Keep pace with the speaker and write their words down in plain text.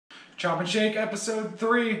Chop and Shake episode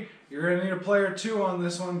 3. You're going to need a player 2 on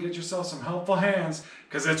this one. Get yourself some helpful hands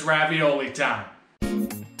because it's ravioli time.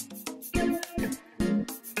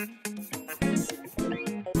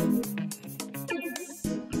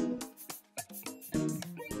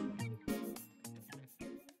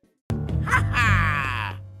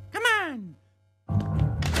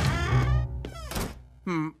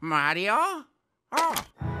 Mario? Oh,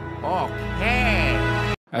 okay.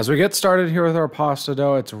 As we get started here with our pasta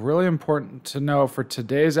dough, it's really important to know for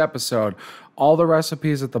today's episode, all the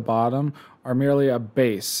recipes at the bottom are merely a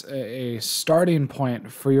base, a starting point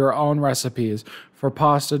for your own recipes for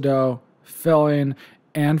pasta dough, filling,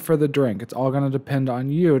 and for the drink. It's all going to depend on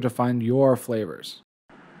you to find your flavors.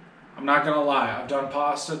 I'm not going to lie, I've done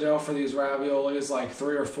pasta dough for these raviolis like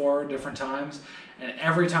 3 or 4 different times, and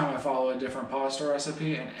every time I follow a different pasta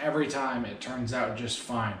recipe, and every time it turns out just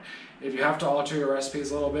fine. If you have to alter your recipes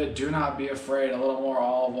a little bit, do not be afraid. A little more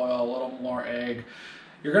olive oil, a little more egg.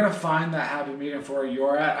 You're going to find that happy medium for where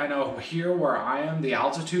you're at. I know here where I am, the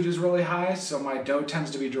altitude is really high, so my dough tends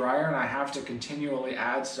to be drier and I have to continually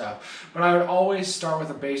add stuff. But I would always start with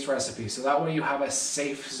a base recipe, so that way you have a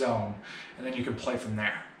safe zone, and then you can play from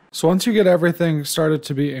there. So once you get everything started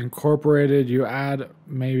to be incorporated, you add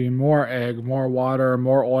maybe more egg, more water,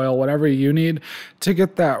 more oil, whatever you need to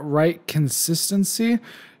get that right consistency.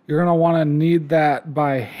 You're going to want to knead that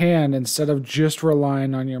by hand instead of just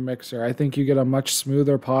relying on your mixer. I think you get a much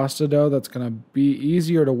smoother pasta dough that's going to be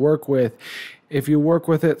easier to work with. If you work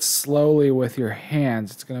with it slowly with your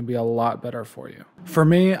hands, it's going to be a lot better for you. For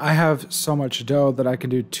me, I have so much dough that I can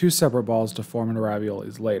do 2 separate balls to form into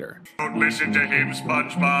raviolis later. Don't listen to him,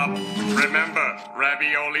 SpongeBob. Remember,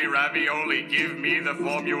 ravioli, ravioli, give me the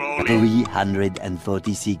formula.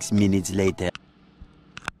 346 minutes later.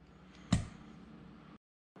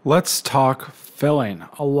 Let's talk filling.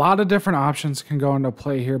 A lot of different options can go into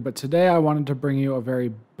play here, but today I wanted to bring you a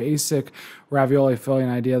very basic ravioli filling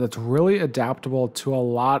idea that's really adaptable to a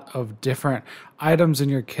lot of different items in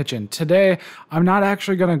your kitchen. Today, I'm not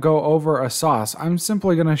actually going to go over a sauce. I'm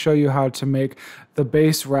simply going to show you how to make the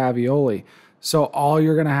base ravioli. So all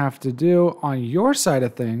you're going to have to do on your side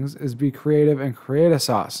of things is be creative and create a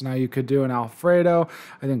sauce. Now you could do an Alfredo.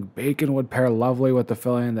 I think bacon would pair lovely with the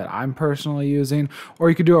filling that I'm personally using. Or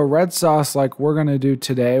you could do a red sauce like we're going to do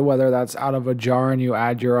today, whether that's out of a jar and you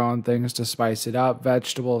add your own things to spice it up,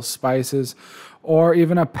 vegetables, spices, or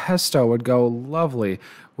even a pesto would go lovely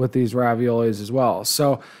with these raviolis as well.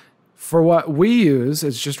 So for what we use,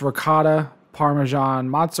 it's just ricotta, Parmesan,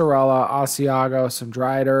 mozzarella, Asiago, some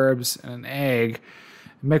dried herbs, and an egg.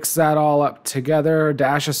 Mix that all up together, a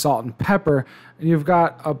dash of salt and pepper, and you've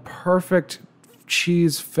got a perfect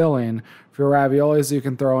cheese filling for your raviolis that you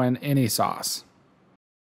can throw in any sauce.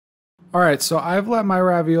 Alright, so I've let my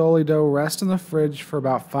ravioli dough rest in the fridge for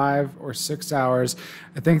about 5 or 6 hours.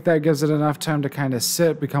 I think that gives it enough time to kind of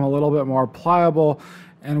sit, become a little bit more pliable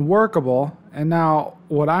and workable. And now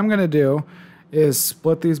what I'm going to do is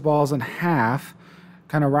split these balls in half,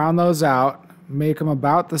 kind of round those out, make them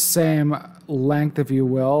about the same length, if you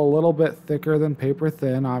will, a little bit thicker than paper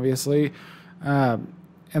thin, obviously. And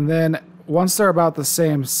then once they're about the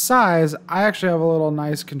same size, I actually have a little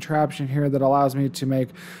nice contraption here that allows me to make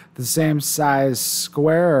the same size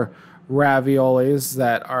square raviolis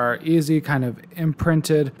that are easy, kind of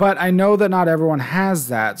imprinted. But I know that not everyone has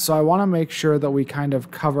that, so I want to make sure that we kind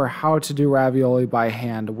of cover how to do ravioli by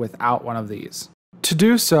hand without one of these. To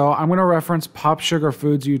do so, I'm going to reference POPSUGAR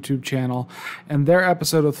Foods YouTube channel and their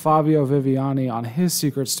episode with Fabio Viviani on his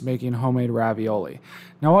secrets to making homemade ravioli.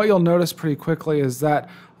 Now what you'll notice pretty quickly is that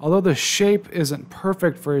although the shape isn't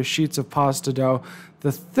perfect for his sheets of pasta dough,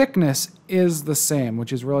 the thickness is the same,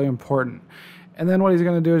 which is really important. And then what he's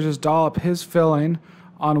going to do is just dollop his filling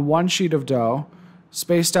on one sheet of dough,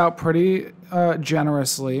 spaced out pretty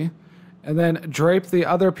generously, and then drape the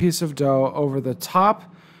other piece of dough over the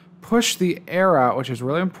top, push the air out, which is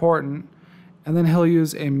really important, and then he'll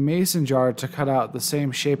use a mason jar to cut out the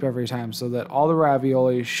same shape every time so that all the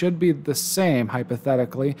ravioli should be the same,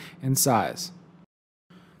 hypothetically, in size.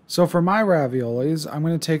 So for my raviolis, I'm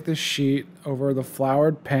going to take this sheet over the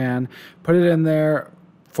floured pan, put it in there,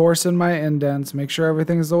 force in my indents, make sure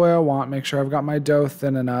everything's the way I want, make sure I've got my dough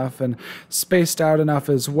thin enough and spaced out enough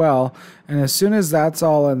as well. And as soon as that's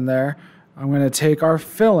all in there, I'm going to take our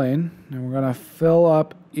filling and we're going to fill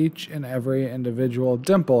up each and every individual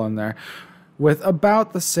dimple in there with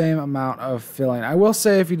about the same amount of filling. I will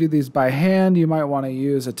say if you do these by hand, you might want to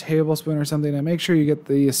use a tablespoon or something to make sure you get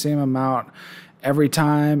the same amount every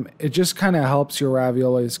time. It just kind of helps your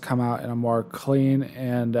raviolis come out in a more clean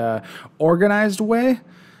and organized way.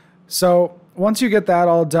 So once you get that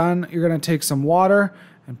all done, you're going to take some water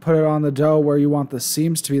and put it on the dough where you want the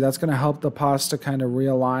seams to be. That's going to help the pasta kind of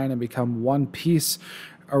realign and become one piece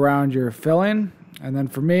around your filling. And then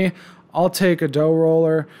for me, I'll take a dough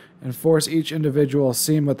roller and force each individual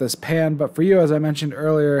seam with this pan. But for you, as I mentioned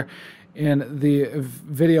earlier in the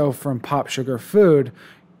video from POPSUGAR Food,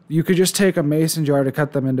 you could just take a mason jar to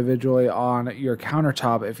cut them individually on your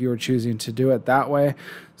countertop if you were choosing to do it that way.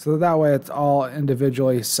 So that way it's all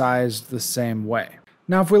individually sized the same way.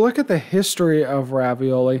 Now, if we look at the history of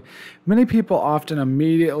ravioli, many people often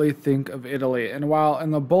immediately think of Italy. And while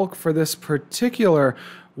in the bulk for this particular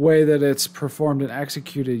way that it's performed and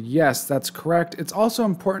executed, yes, that's correct. It's also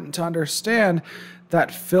important to understand that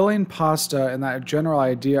filling pasta and that general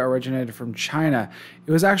idea originated from China.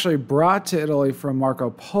 It was actually brought to Italy from Marco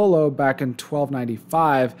Polo back in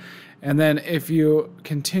 1295. And then if you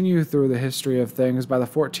continue through the history of things, by the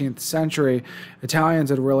 14th century, Italians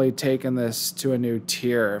had really taken this to a new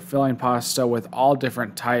tier, filling pasta with all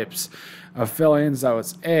different types of fillings. That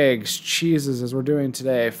was eggs, cheeses, as we're doing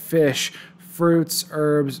today, fish, fruits,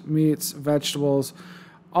 herbs, meats, vegetables,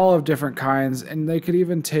 all of different kinds. And they could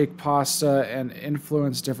even take pasta and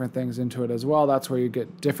influence different things into it as well. That's where you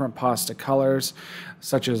get different pasta colors,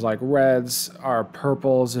 such as like reds or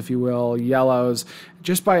purples, if you will, yellows,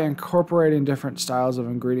 just by incorporating different styles of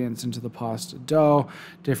ingredients into the pasta dough,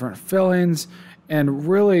 different fillings, and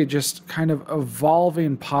really just kind of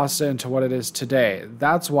evolving pasta into what it is today.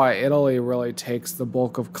 That's why Italy really takes the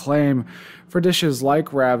bulk of claim for dishes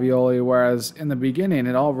like ravioli, whereas in the beginning,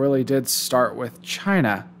 it all really did start with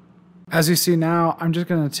China. As you see now, I'm just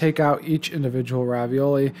going to take out each individual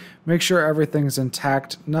ravioli, make sure everything's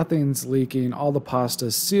intact, nothing's leaking, all the pasta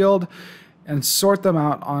is sealed, and sort them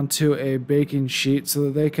out onto a baking sheet so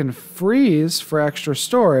that they can freeze for extra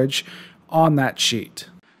storage on that sheet.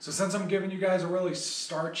 So since I'm giving you guys a really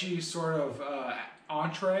starchy sort of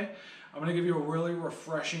entree, I'm going to give you a really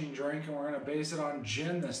refreshing drink, and we're going to base it on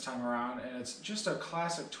gin this time around, and it's just a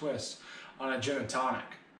classic twist on a gin and tonic.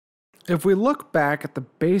 If we look back at the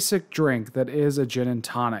basic drink that is a gin and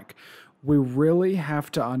tonic, we really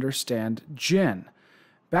have to understand gin.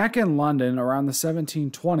 Back in London around the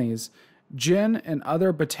 1720s, gin and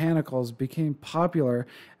other botanicals became popular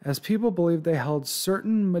as people believed they held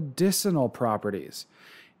certain medicinal properties.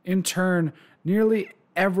 In turn, nearly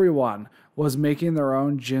everyone was making their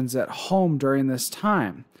own gins at home during this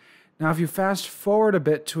time. Now, if you fast forward a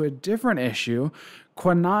bit to a different issue,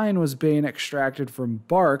 quinine was being extracted from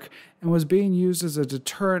bark and was being used as a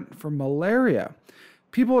deterrent for malaria.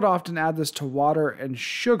 People would often add this to water and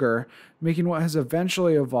sugar, making what has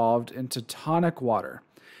eventually evolved into tonic water.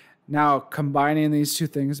 Now, combining these two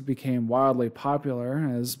things became wildly popular,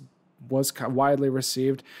 as was widely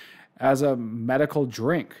received as a medical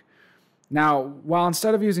drink. Now, while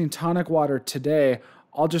instead of using tonic water today,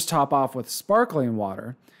 I'll just top off with sparkling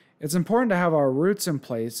water, it's important to have our roots in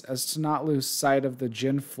place as to not lose sight of the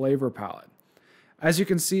gin flavor palette. As you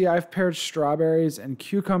can see, I've paired strawberries and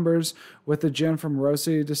cucumbers with the gin from Rose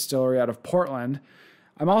City Distillery out of Portland.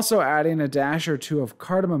 I'm also adding a dash or two of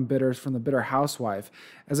cardamom bitters from the Bitter Housewife,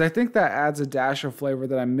 as I think that adds a dash of flavor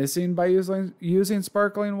that I'm missing by using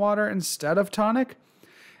sparkling water instead of tonic.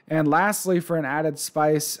 And lastly, for an added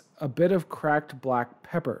spice, a bit of cracked black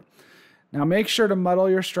pepper. Now make sure to muddle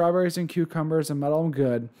your strawberries and cucumbers and muddle them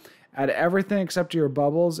good. Add everything except your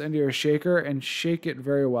bubbles into your shaker and shake it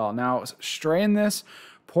very well. Now strain this,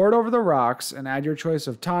 pour it over the rocks, and add your choice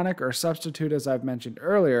of tonic or substitute as I've mentioned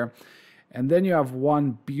earlier. And then you have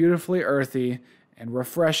one beautifully earthy and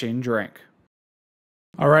refreshing drink.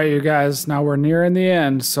 All right, you guys, now we're nearing the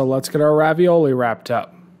end, so let's get our ravioli wrapped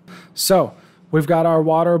up. So we've got our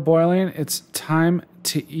water boiling. It's time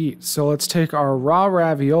to eat. So let's take our raw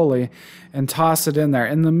ravioli and toss it in there.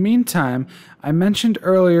 In the meantime, I mentioned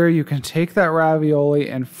earlier you can take that ravioli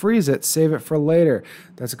and freeze it, save it for later.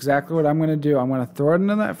 That's exactly what I'm going to do. I'm going to throw it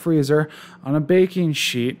into that freezer on a baking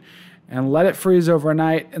sheet and let it freeze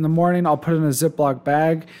overnight. In the morning, I'll put it in a Ziploc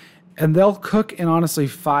bag, and they'll cook in honestly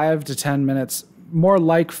 5 to 10 minutes, more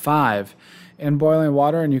like 5, in boiling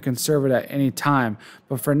water, and you can serve it at any time.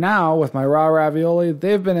 But for now, with my raw ravioli,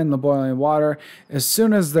 they've been in the boiling water. As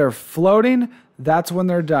soon as they're floating, that's when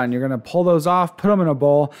they're done. You're going to pull those off, put them in a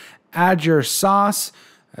bowl, add your sauce.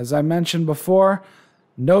 As I mentioned before,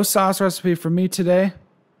 no sauce recipe for me today,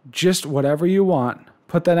 just whatever you want.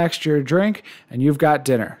 Put that next to your drink, and you've got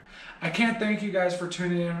dinner. I can't thank you guys for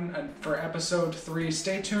tuning in for episode 3.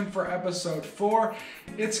 Stay tuned for episode 4.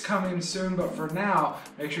 It's coming soon, but for now,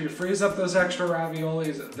 make sure you freeze up those extra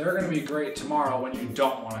raviolis. They're going to be great tomorrow when you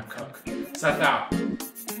don't want to cook. Seth out.